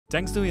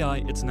Thanks to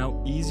AI, it's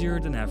now easier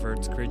than ever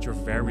to create your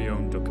very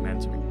own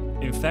documentary.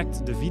 In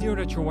fact, the video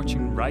that you're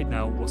watching right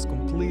now was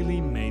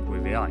completely made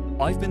with AI.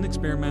 I've been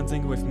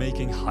experimenting with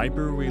making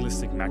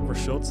hyper-realistic macro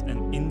shots,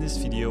 and in this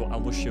video I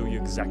will show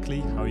you exactly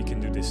how you can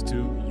do this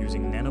too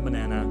using Nano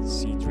Banana,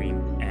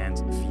 Seedream and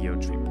Veo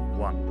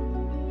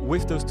 3.1.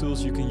 With those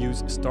tools you can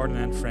use start and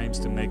end frames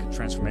to make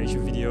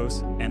transformation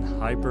videos and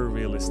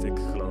hyper-realistic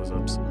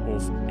close-ups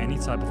of any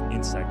type of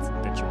insect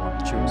that you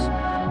want to choose.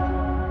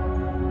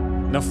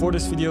 Now for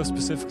this video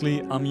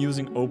specifically, I'm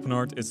using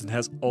OpenArt as it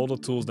has all the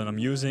tools that I'm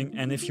using,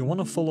 and if you want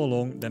to follow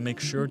along, then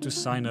make sure to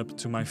sign up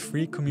to my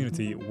free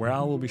community where I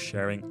will be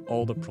sharing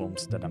all the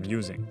prompts that I'm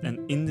using.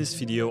 And in this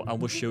video, I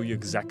will show you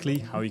exactly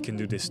how you can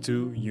do this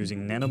too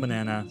using Nano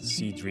Banana,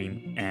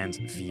 Seedream and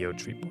Veo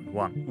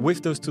 3.1.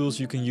 With those tools,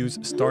 you can use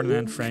start and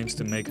end frames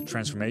to make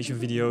transformation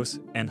videos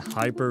and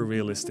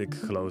hyper-realistic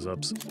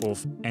close-ups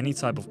of any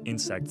type of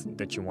insect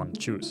that you want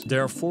to choose.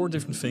 There are 4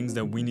 different things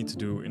that we need to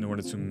do in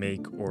order to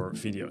make our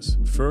videos.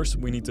 First,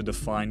 we need to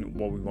define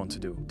what we want to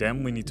do.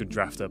 Then we need to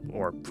draft up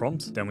our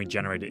prompt. Then we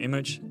generate the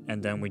image,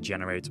 and then we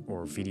generate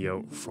our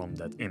video from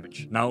that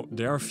image. Now,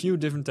 there are a few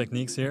different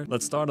techniques here.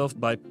 Let's start off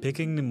by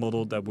picking the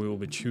model that we will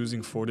be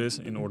choosing for this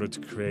in order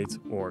to create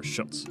our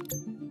shots.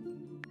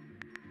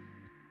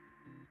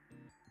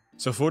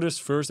 So for this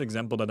first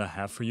example that I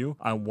have for you,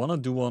 I want to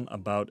do one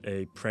about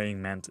a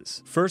praying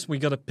mantis. First, we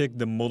gotta pick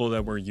the model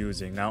that we're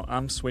using. Now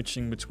I'm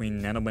switching between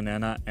Nano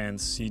Banana and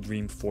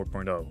Seedream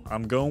 4.0.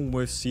 I'm going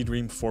with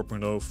Seedream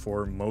 4.0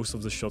 for most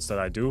of the shots that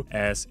I do,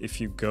 as if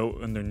you go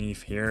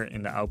underneath here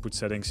in the output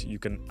settings, you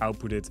can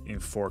output it in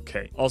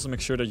 4K. Also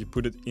make sure that you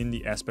put it in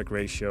the aspect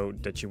ratio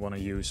that you want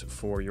to use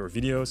for your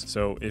videos.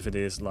 So if it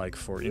is like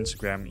for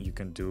Instagram, you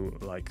can do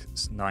like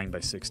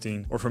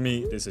 9:16, or for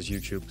me, this is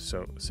YouTube,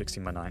 so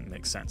 16:9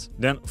 makes sense.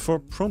 Then for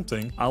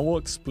prompting, I will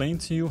explain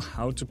to you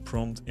how to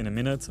prompt in a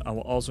minute. I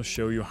will also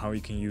show you how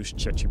you can use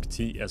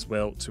ChatGPT as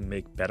well to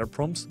make better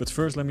prompts. But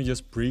first, let me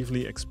just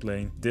briefly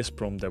explain this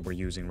prompt that we're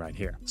using right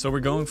here. So we're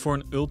going for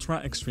an ultra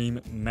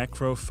extreme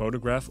macro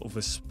photograph of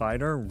a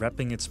spider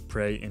wrapping its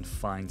prey in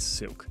fine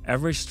silk.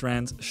 Every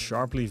strand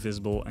sharply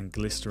visible and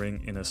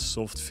glistering in a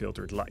soft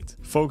filtered light.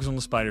 Focus on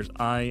the spider's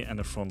eye and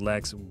the front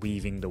legs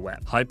weaving the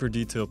web. Hyper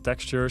detailed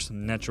textures,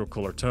 natural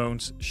color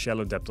tones,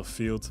 shallow depth of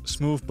field,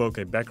 smooth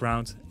bokeh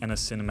background, and a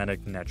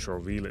cinematic natural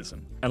realism.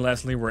 And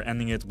lastly, we're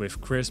ending it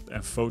with crisp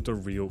and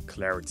photoreal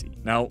clarity.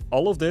 Now,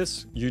 all of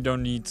this, you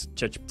don't need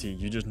ChatGPT,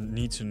 you just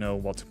need to know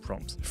what to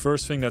prompt.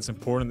 First thing that's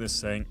important is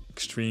saying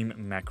extreme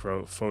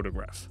macro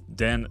photograph.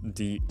 Then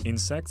the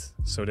insect,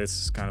 so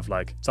this is kind of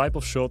like type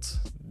of shot,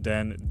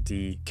 then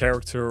the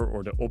character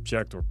or the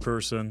object or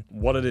person.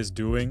 What it is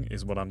doing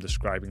is what I'm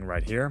describing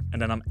right here.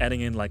 And then I'm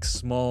adding in like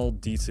small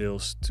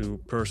details to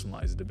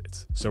personalize it a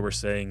bit. So we're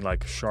saying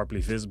like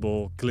sharply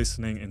visible,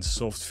 glistening in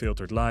soft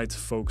filtered light,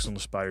 focus on the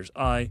spider's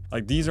eye.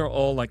 Like these are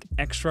all like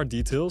extra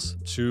details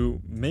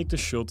to make the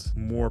shot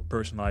more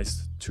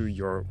personalized to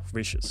your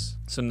wishes.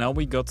 So now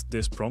we got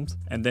this prompt,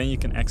 and then you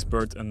can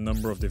export a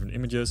number of different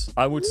images.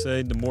 I would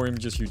say the more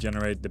images you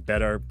generate, the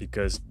better,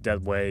 because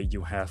that way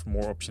you have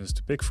more options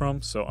to pick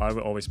from. So I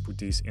will always put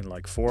these in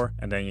like 4,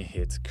 and then you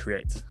hit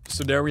create.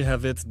 So there we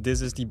have it.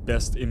 This is the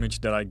best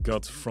image that I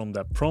got from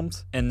that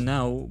prompt. And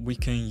now we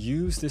can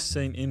use this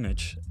same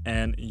image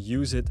and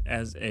use it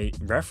as a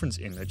reference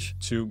image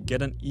to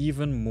get an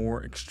even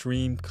more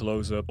extreme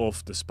close-up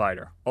of the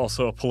spider.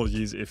 Also,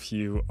 apologies if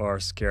you are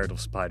scared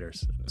of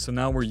spiders. So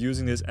now we're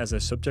using this as a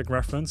subject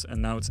reference,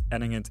 and now it's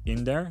adding it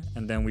in there,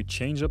 and then we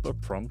change up a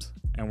prompt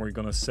and we're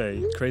gonna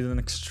say create an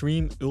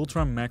extreme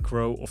ultra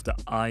macro of the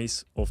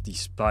eyes of the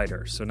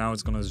spider. So now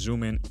it's gonna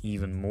zoom in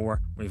even more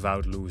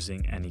without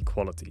losing any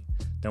quality.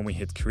 Then we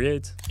hit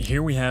create.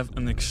 Here we have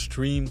an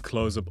extreme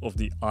close-up of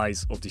the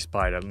eyes of the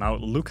spider. Now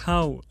look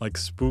how like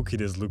spooky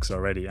this looks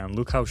already, and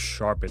look how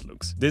sharp it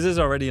looks. This is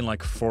already in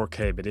like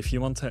 4K, but if you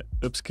want to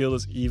upscale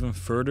this even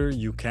further,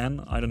 you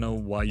can. I don't know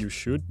why you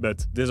should,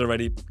 but this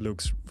already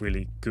looks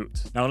really good.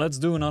 Now let's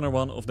do another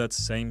one of that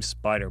same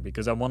spider,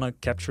 because I want to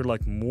capture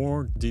like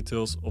more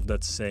details of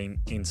that same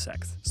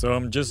insect. So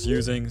I'm just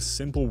using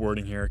simple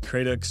wording here.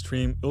 Create an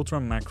extreme ultra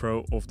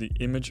macro of the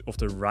image of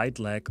the right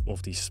leg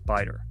of the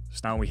spider.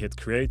 So now we hit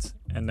create,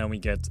 and then we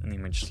get an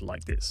image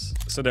like this.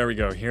 So there we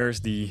go. Here's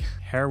the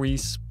hairy,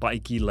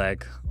 spiky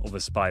leg of a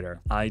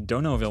spider. I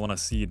don't know if I want to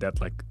see that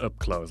like up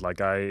close.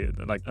 Like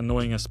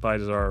annoying as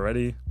spiders are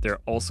already, they're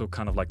also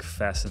kind of like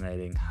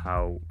fascinating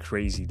how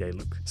crazy they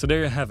look. So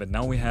there you have it.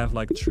 Now we have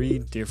like 3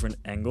 different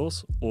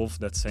angles of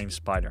that same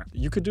spider.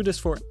 You could do this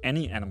for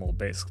any animal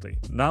basically.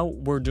 Now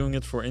we're doing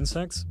it for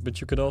insects,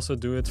 but you could also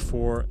do it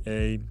for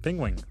a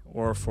penguin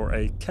or for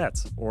a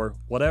cat or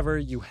whatever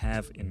you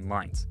have in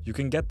mind. You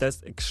can get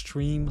that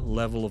extreme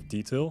level of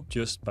detail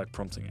just by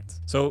prompting it.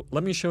 So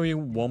let me show you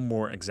one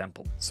more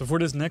example. So for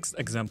this next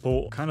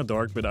example, kind of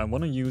dark, but I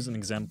want to use an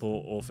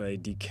example of a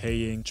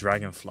decaying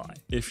dragonfly.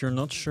 If you're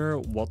not sure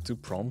what to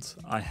prompt,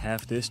 I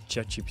have this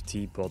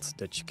ChatGPT bot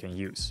that you can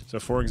use. So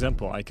for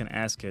example, I can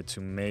ask it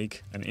to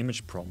make an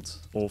image prompt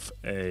of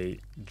a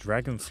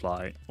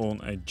dragonfly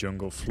on a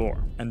jungle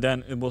floor. And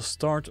then it will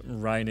start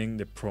writing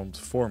the prompt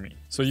for me.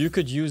 So you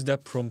could use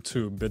that prompt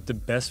too, but the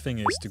best thing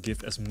is to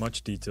give as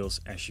much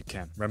details as you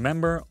can.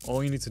 Remember,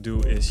 all you need to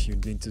do is you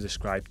need to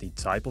describe the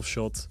type of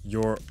shot,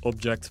 your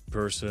object,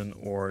 person,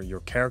 or your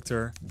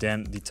character,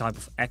 then the type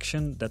of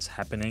action that's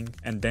happening,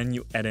 and then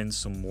you add in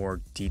some more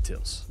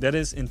details. That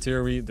is in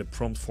theory the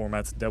prompt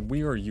format that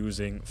we are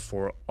using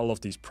for all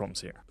of these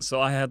prompts here.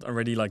 So I had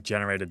already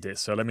generated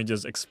this, so let me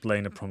just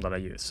explain the prompt that I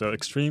use. So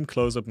extreme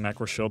close-up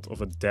macro shot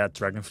of a dead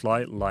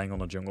dragonfly lying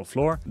on a jungle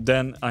floor.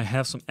 Then I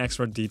have some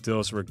extra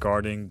details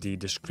regarding the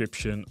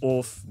description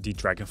of the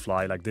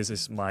dragonfly. Like this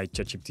is my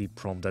ChatGPT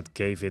prompt that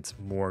gave it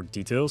more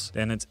details.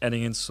 Then it's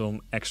adding in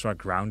some extra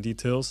ground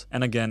details.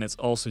 And again, it's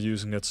also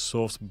using that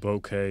soft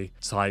bokeh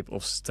type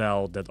of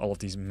style that all of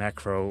these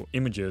macro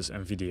images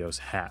and videos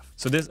have.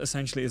 So this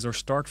essentially is our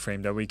start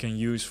frame that we can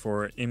use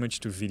for image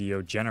to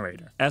video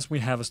generator. As we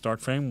have a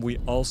start frame, we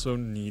also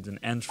need an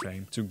end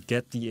frame to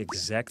get the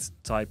exact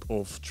type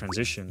of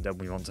transition that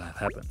we want to have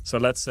happen. So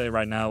let's say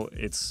right now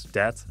it's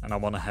dead and I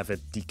want to have it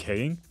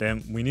decaying.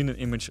 Then we need an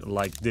image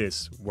like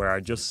this, where I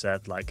just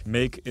said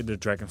make the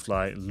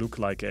dragonfly look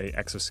like a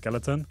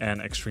exoskeleton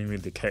and extremely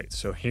decayed.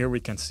 So here we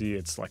can see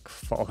it's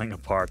falling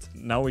apart.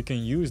 Now we can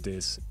use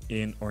this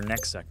in our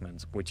next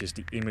segment, which is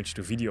the image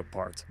to video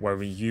part, where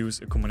we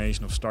use a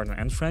combination of start and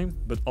end frame,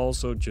 but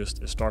also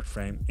just a start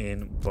frame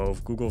in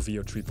both Google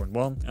Veo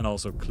 3.1 and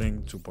also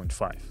Kling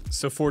 2.5.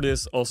 So for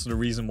this, also the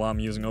reason why I'm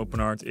using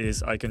OpenArt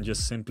is I can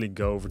just simply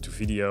go over to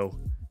video.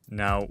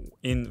 Now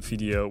in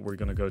video, we're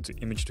going to go to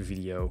image to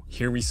video.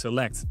 Here we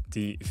select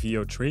the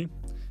Veo 3.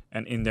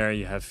 And in there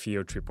you have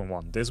Veo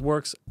 3.1. This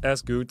works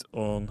as good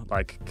on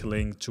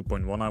Kling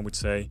 2.1, I would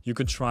say. You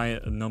could try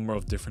a number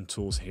of different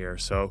tools here.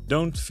 So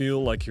don't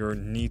feel like you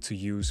need to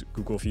use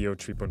Google Veo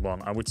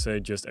 3.1. I would say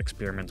just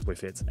experiment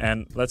with it.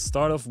 And let's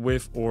start off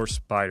with our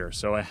spider.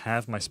 So I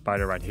have my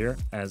spider right here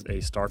as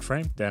a start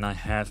frame. Then I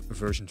have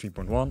version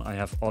 3.1. I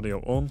have audio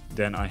on.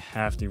 Then I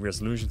have the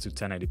resolution to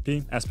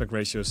 1080p. Aspect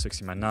ratio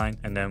 16:9.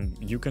 And then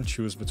you can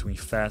choose between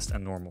fast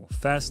and normal.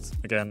 Fast,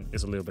 again,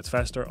 is a little bit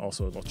faster,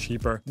 also a lot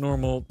cheaper.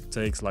 Normal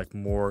takes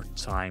more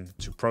time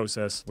to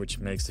process, which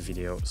makes the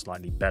video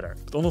slightly better.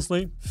 But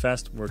honestly,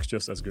 fast works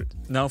just as good.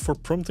 Now for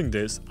prompting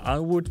this, I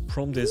would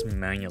prompt this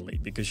manually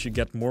because you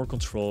get more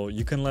control.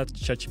 You can let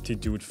ChatGPT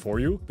do it for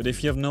you, but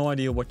if you have no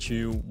idea what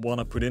you want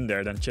to put in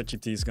there, then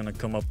ChatGPT is going to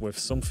come up with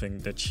something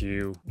that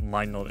you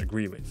might not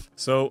agree with.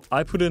 So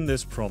I put in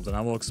this prompt and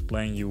I will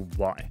explain you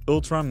why.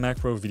 Ultra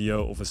macro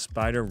video of a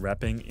spider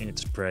wrapping in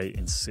its prey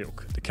in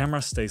silk. The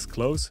camera stays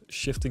close,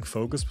 shifting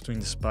focus between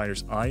the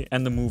spider's eye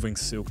and the moving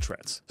silk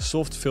threads.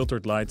 Soft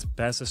filtered light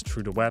passes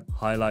through the web,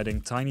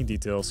 highlighting tiny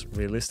details,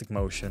 realistic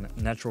motion,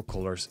 natural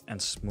colors, and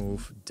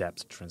smooth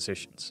depth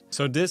transitions.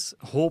 So this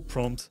whole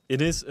prompt,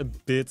 it is a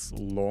bit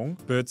long,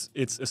 but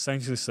it's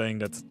essentially saying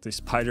that the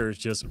spider is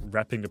just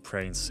wrapping the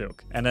prey in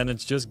silk. And then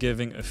it's just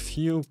giving a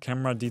few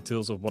camera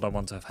details of what I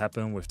want to have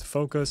happen with the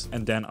focus,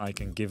 and then I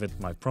can give it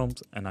my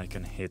prompt and I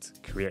can hit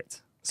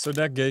create. So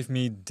that gave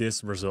me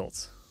this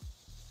result.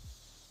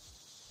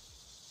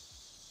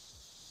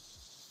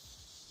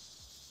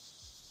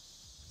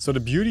 So the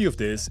beauty of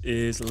this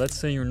is, let's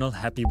say you're not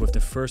happy with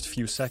the first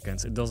few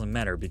seconds, it doesn't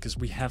matter because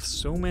we have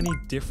so many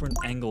different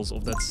angles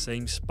of that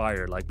same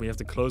spider. We have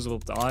the close-up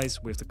of the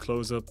eyes, we have the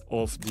close-up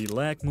of the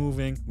leg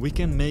moving. We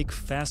can make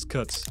fast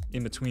cuts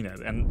in between it.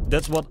 And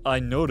that's what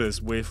I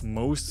notice with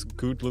most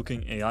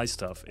good-looking AI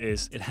stuff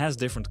is it has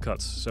different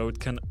cuts. So it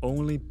can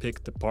only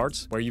pick the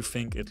parts where you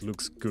think it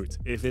looks good.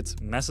 If it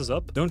messes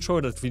up, don't throw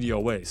that video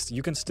away.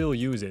 You can still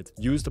use it.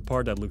 Use the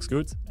part that looks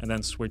good and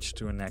then switch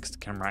to a next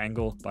camera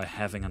angle by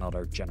having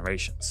another generation.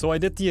 So I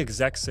did the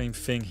exact same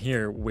thing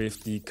here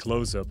with the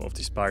close-up of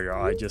the spider.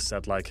 I just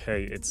said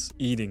hey, it's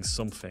eating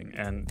something,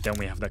 and then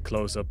we have that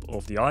close-up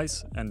of the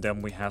eyes, and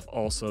then we have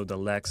also the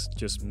legs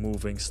just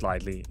moving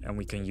slightly, and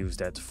we can use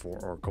that for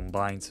our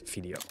combined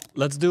video.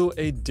 Let's do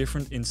a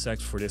different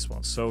insect for this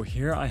one. So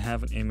here I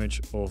have an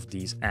image of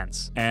these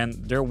ants, and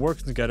they're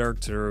working together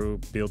to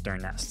build their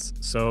nests.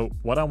 So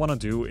what I want to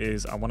do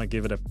is I want to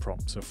give it a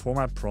prompt. So for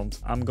my prompt,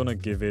 I'm gonna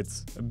give it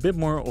a bit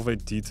more of a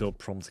detailed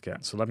prompt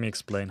again. So let me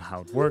explain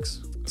how it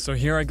works. So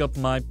here I got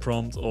my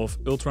prompt of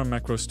ultra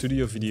macro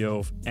studio video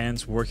of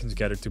ants working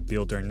together to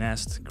build their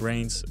nest,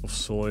 grains of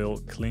soil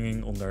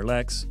clinging on their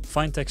legs,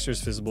 fine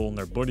textures visible on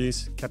their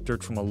bodies,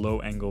 captured from a low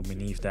angle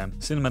beneath them,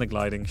 cinematic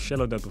lighting,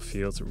 shallow depth of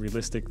field,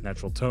 realistic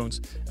natural tones,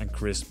 and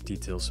crisp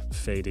details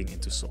fading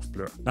into soft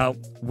blur. Now,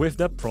 with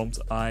that prompt,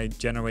 I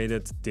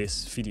generated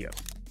this video.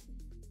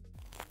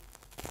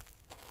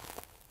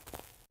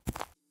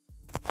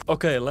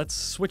 Okay, let's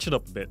switch it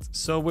up a bit.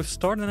 So with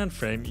start and end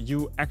frame,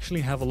 you actually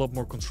have a lot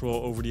more control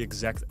over the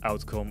exact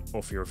outcome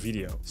of your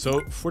video.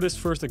 So for this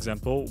first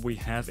example, we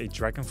have a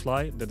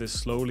dragonfly that is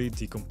slowly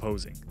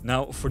decomposing.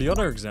 Now for the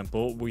other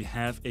example, we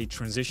have a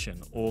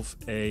transition of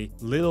a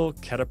little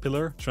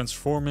caterpillar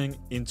transforming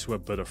into a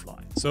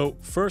butterfly. So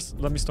first,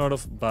 let me start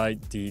off by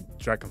the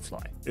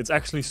dragonfly. It's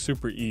actually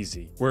super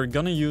easy. We're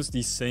gonna use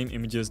the same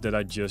images that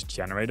I just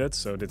generated.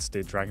 So that's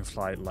the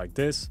dragonfly like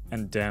this.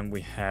 And then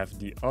we have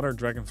the other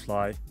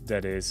dragonfly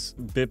that is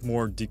a bit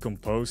more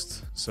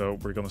decomposed. So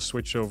we're gonna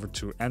switch over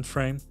to end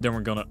frame. Then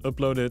we're gonna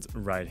upload it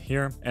right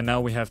here. And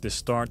now we have the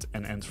start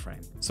and end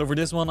frame. So for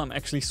this one, I'm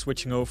actually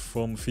switching over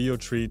from Veo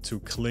 3 to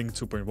Kling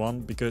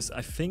 2.1 because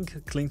I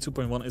think Kling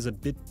 2.1 is a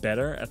bit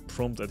better at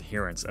prompt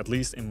adherence, at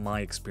least in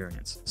my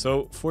experience.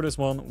 So for this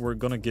one, we're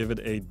gonna give it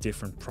a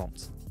different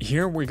prompt.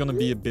 Here we're gonna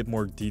be a bit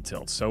more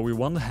detailed. So we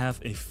want to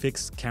have a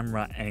fixed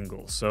camera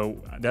angle.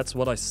 So that's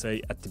what I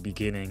say at the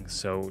beginning.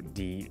 So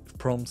the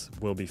prompt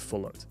will be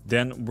followed.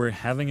 Then we're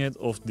having it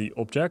of the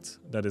object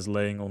that is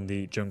laying on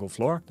the jungle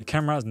floor. The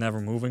camera is never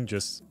moving,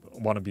 just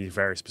want to be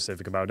very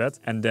specific about that.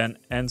 And then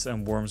ants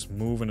and worms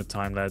move in a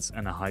time lapse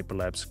and a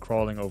hyperlapse,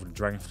 crawling over the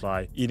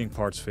dragonfly, eating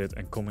parts of it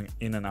and coming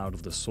in and out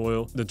of the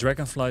soil. The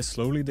dragonfly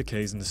slowly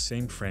decays in the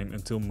same frame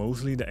until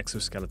mostly the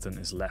exoskeleton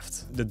is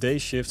left. The day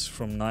shifts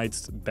from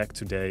night back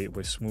to day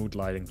with smooth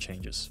lighting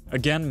changes.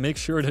 Again, make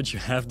sure that you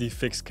have the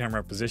fixed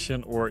camera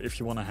position, or if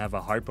you want to have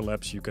a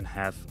hyperlapse, you can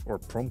have or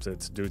prompt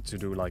it to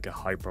do like a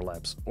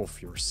hyperlapse of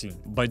your scene.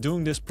 By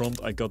doing this prompt,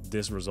 I got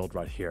this result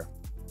right here.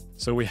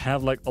 So we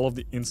have like all of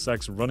the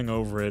insects running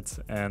over it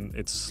and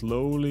it's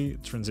slowly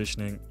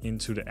transitioning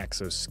into the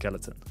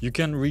exoskeleton. You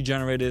can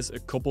regenerate this a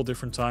couple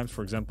different times.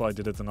 For example, I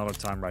did it another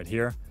time right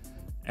here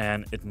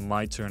and it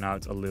might turn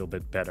out a little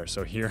bit better.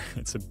 So here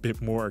it's a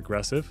bit more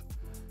aggressive,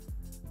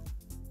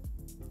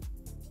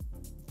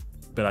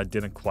 but I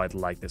didn't quite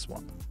like this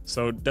one.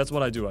 So that's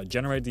what I do. I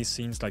generate these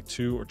scenes like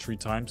 2 or 3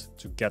 times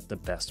to get the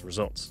best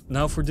results.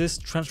 Now for this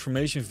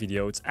transformation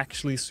video, it's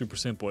actually super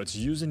simple. It's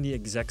using the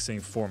exact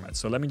same format.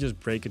 So let me just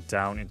break it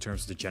down in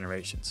terms of the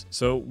generations.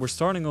 So we're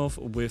starting off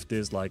with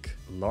this like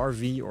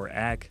larvae or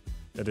egg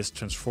that is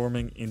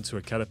transforming into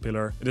a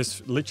caterpillar. It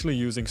is literally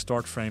using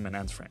start frame and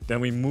end frame. Then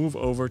we move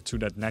over to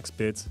that next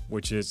bit,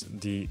 which is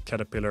the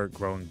caterpillar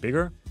growing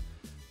bigger.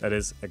 That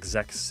is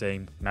exact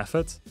same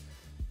method.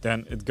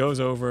 Then it goes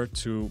over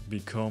to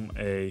become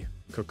a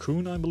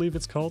cocoon, I believe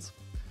it's called.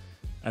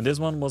 And this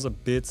one was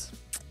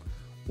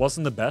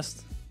wasn't the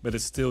best, but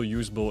it's still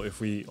usable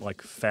if we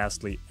like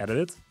fastly edit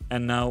it.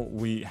 And now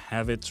we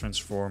have it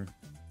transform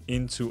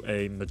into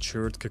a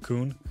matured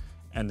cocoon,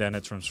 and then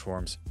it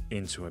transforms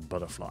into a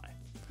butterfly.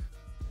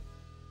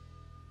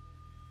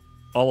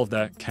 All of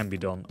that can be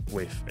done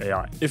with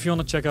AI. If you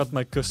want to check out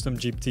my custom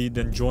GPT,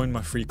 then join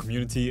my free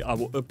community. I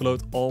will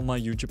upload all my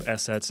YouTube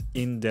assets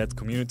in that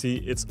community.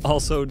 It's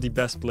also the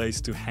best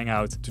place to hang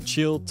out, to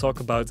chill, talk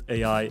about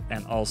AI,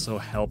 and also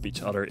help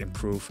each other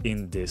improve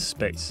in this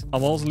space.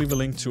 I'll also leave a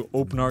link to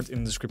OpenArt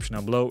in the description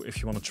down below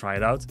if you want to try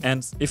it out.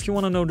 And if you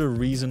want to know the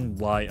reason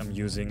why I'm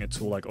using a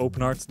tool like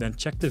OpenArt, then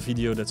check the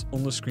video that's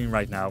on the screen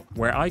right now,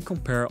 where I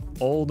compare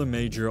all the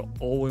major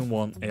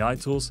all-in-one AI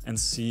tools and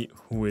see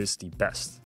who is the best.